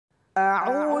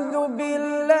أعوذ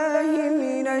بالله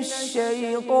من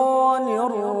الشيطان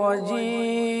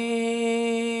الرجيم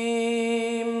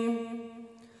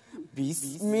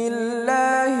بسم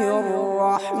الله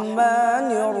الرحمن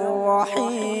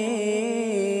الرحيم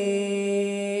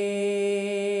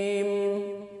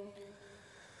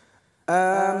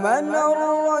آمن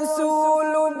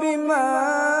الرسول بما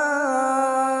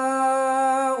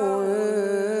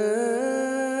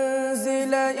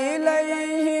أنزل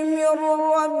إليه من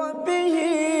ربه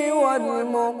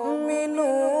والمؤمنون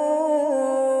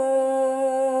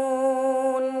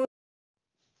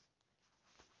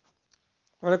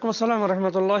ওয়ালাইকুম আসসালাম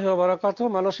রহমতুল্লাহি ওয়া বারাকাতুহু।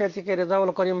 মালয়েশিয়া থেকে রেজাউল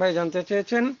করিম ভাই জানতে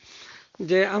চেয়েছেন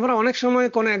যে আমরা অনেক সময়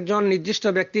কোন একজন নির্দিষ্ট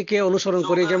ব্যক্তিকে অনুসরণ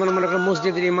করি, যেমন মনে করেন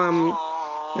মসজিদের ইমাম,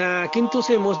 কিন্তু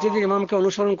সেই মসজিদের ইমামকে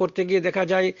অনুসরণ করতে গিয়ে দেখা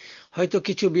যায় হয়তো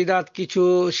কিছু বিদআত, কিছু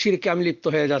শিরকে আমি লিপ্ত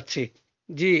হয়ে যাচ্ছি।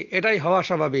 জি, এটাই হওয়া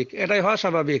স্বাভাবিক, এটাই হওয়া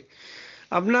স্বাভাবিক।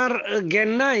 আপনার জ্ঞান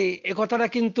নাই এ কথাটা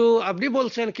কিন্তু আপনি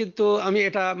বলছেন, কিন্তু আমি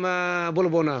এটা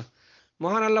বলবো না।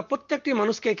 মহান আল্লাহ প্রত্যেকটি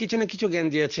মানুষকে কিছু না কিছু জ্ঞান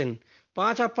দিয়েছেন।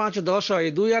 5 আর 5 10 হয়,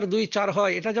 2 আর 2 4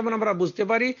 হয়, এটা যেমন আমরা বুঝতে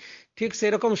পারি, ঠিক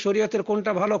সেরকম শরীয়তের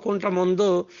কোনটা ভালো কোনটা মন্দ,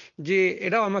 যে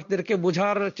এটাও আমাদেরকে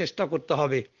বোঝার চেষ্টা করতে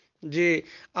হবে। যে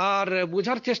আর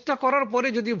বোঝার চেষ্টা করার পরে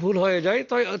যদি ভুল হয়ে যায়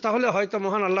তাহলে হয়তো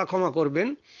মহান আল্লাহ ক্ষমা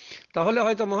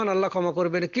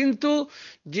করবেন, কিন্তু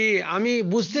যে আমি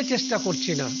বুঝতে চেষ্টা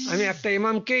করছি না, আমি একটা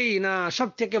ইমামকেই না সব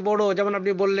থেকে বড়, যেমন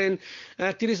আপনি বললেন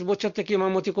 30 বছর থেকে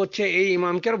ইমামতি করছে, এই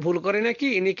ইমামকে আর ভুল করে নাকি,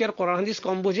 ইনি কি আর কোরআন হাদিস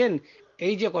কম বোঝেন?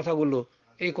 এই যে কথাগুলো,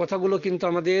 এই কথাগুলো কিন্তু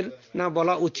আমাদের না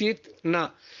বলা উচিত না।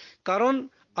 কারণ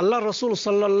আল্লাহ রসুল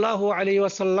সাল্লাল্লাহু আলাইহি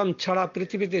ওয়াসাল্লাম ছাড়া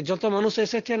পৃথিবীতে যত মানুষ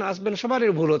এসেছেন আসবেন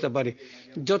সবারই ভুল হতে পারে,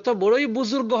 যত বড়ই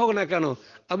বুজুর্গ হোক না কেন।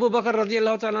 আবু বকর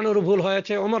রাদিয়াল্লাহু তাআলা আনহুর ভুল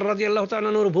হয়েছে, ওমর রাদিয়াল্লাহু তাআলা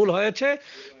আনহুর ভুল হয়েছে,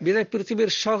 বিদায়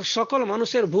পৃথিবীর সকল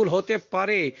মানুষের ভুল হতে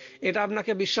পারে, এটা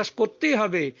আপনাকে বিশ্বাস করতেই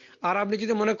হবে। আর আপনি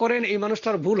যদি মনে করেন এই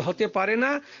মানুষটার ভুল হতে পারে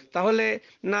না, তাহলে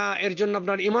না, এর জন্য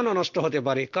আপনার ঈমানও নষ্ট হতে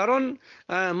পারে। কারণ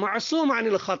মাসুম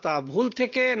আনিল খাতা, ভুল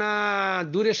থেকে না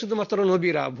দূরে শুধুমাত্র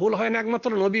নবীরা, ভুল হয় না একমাত্র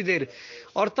নবীদের।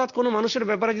 অর্থাৎ কোনো মানুষের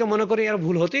ব্যাপারে যদি মনে করি আর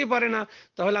ভুল হতেই পারে না,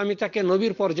 তাহলে আমি তাকে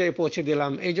নবীর পর্যায়ে পৌঁছে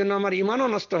দিলাম, এই জন্য আমার ঈমানও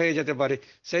নষ্ট হয়ে যেতে পারে।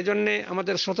 সেই জন্য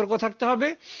আমাদের সতর্ক থাকতে হবে।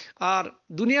 আর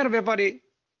দুনিয়ার ব্যাপারে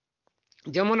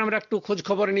যেমন আমরা একটু খোঁজ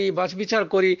খবর নিই, বাছবিচার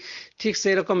করি, ঠিক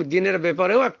সেই রকম দিনের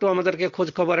ব্যাপারেও একটু আমাদেরকে খোঁজ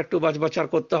খবর একটু বাছবিচার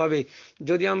করতে হবে।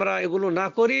 যদি আমরা এগুলো না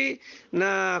করি,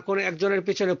 না কোনো একজনের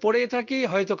পিছনে পড়ে থাকি,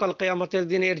 হয়তো কাল কিয়ামতের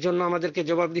দিনে এর জন্য আমাদেরকে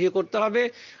জবাবদিহি করতে হবে,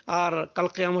 আর কাল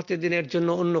কিয়ামতের দিনের জন্য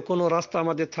অন্য কোনো রাস্তা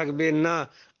আমাদের থাকবে না।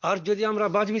 আর যদি আমরা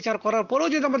বাছবিচার করার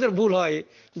পরেও যদি আমাদের ভুল হয়,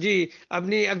 জি,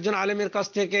 আপনি একজন আলেমের কাছ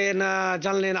থেকে না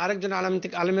জানলেন, আরেকজন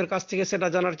আলেমের কাছ থেকে সেটা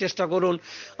জানার চেষ্টা করুন।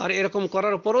 আর এরকম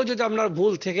করার পরেও যদি আপনার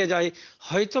ভুল থেকে যায়,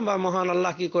 হয়তো বা মহান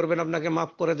আল্লাহ কি করবেন, আপনাকে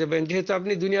মাফ করে দেবেন। যেহেতু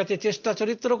আপনি দুনিয়াতে চেষ্টা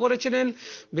চরিত্র করেছিলেন,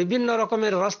 বিভিন্ন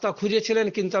রকমের রাস্তা খুঁজেছিলেন,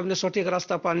 কিন্তু আপনি সঠিক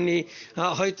রাস্তা পাননি,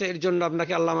 হয়তো এর জন্য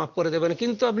আপনাকে আল্লাহ মাফ করে দেবেন।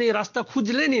 কিন্তু আপনি রাস্তা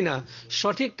খুঁজলেনই না,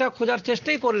 সঠিকটা খোঁজার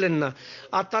চেষ্টাই করলেন না,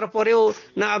 আর তারপরেও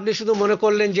না আপনি শুধু মনে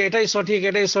করলেন যে এটাই সঠিক,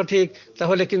 এটাই সঠিক,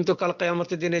 তাহলে কিন্তু কাল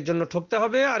কিয়ামতের দিনের জন্য ঠকতে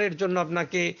হবে। আর এর জন্য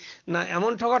আপনাকে না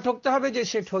এমন ঠকতে হবে যে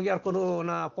সে ঠকে আর কোনো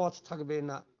না পথ থাকবে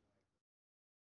না।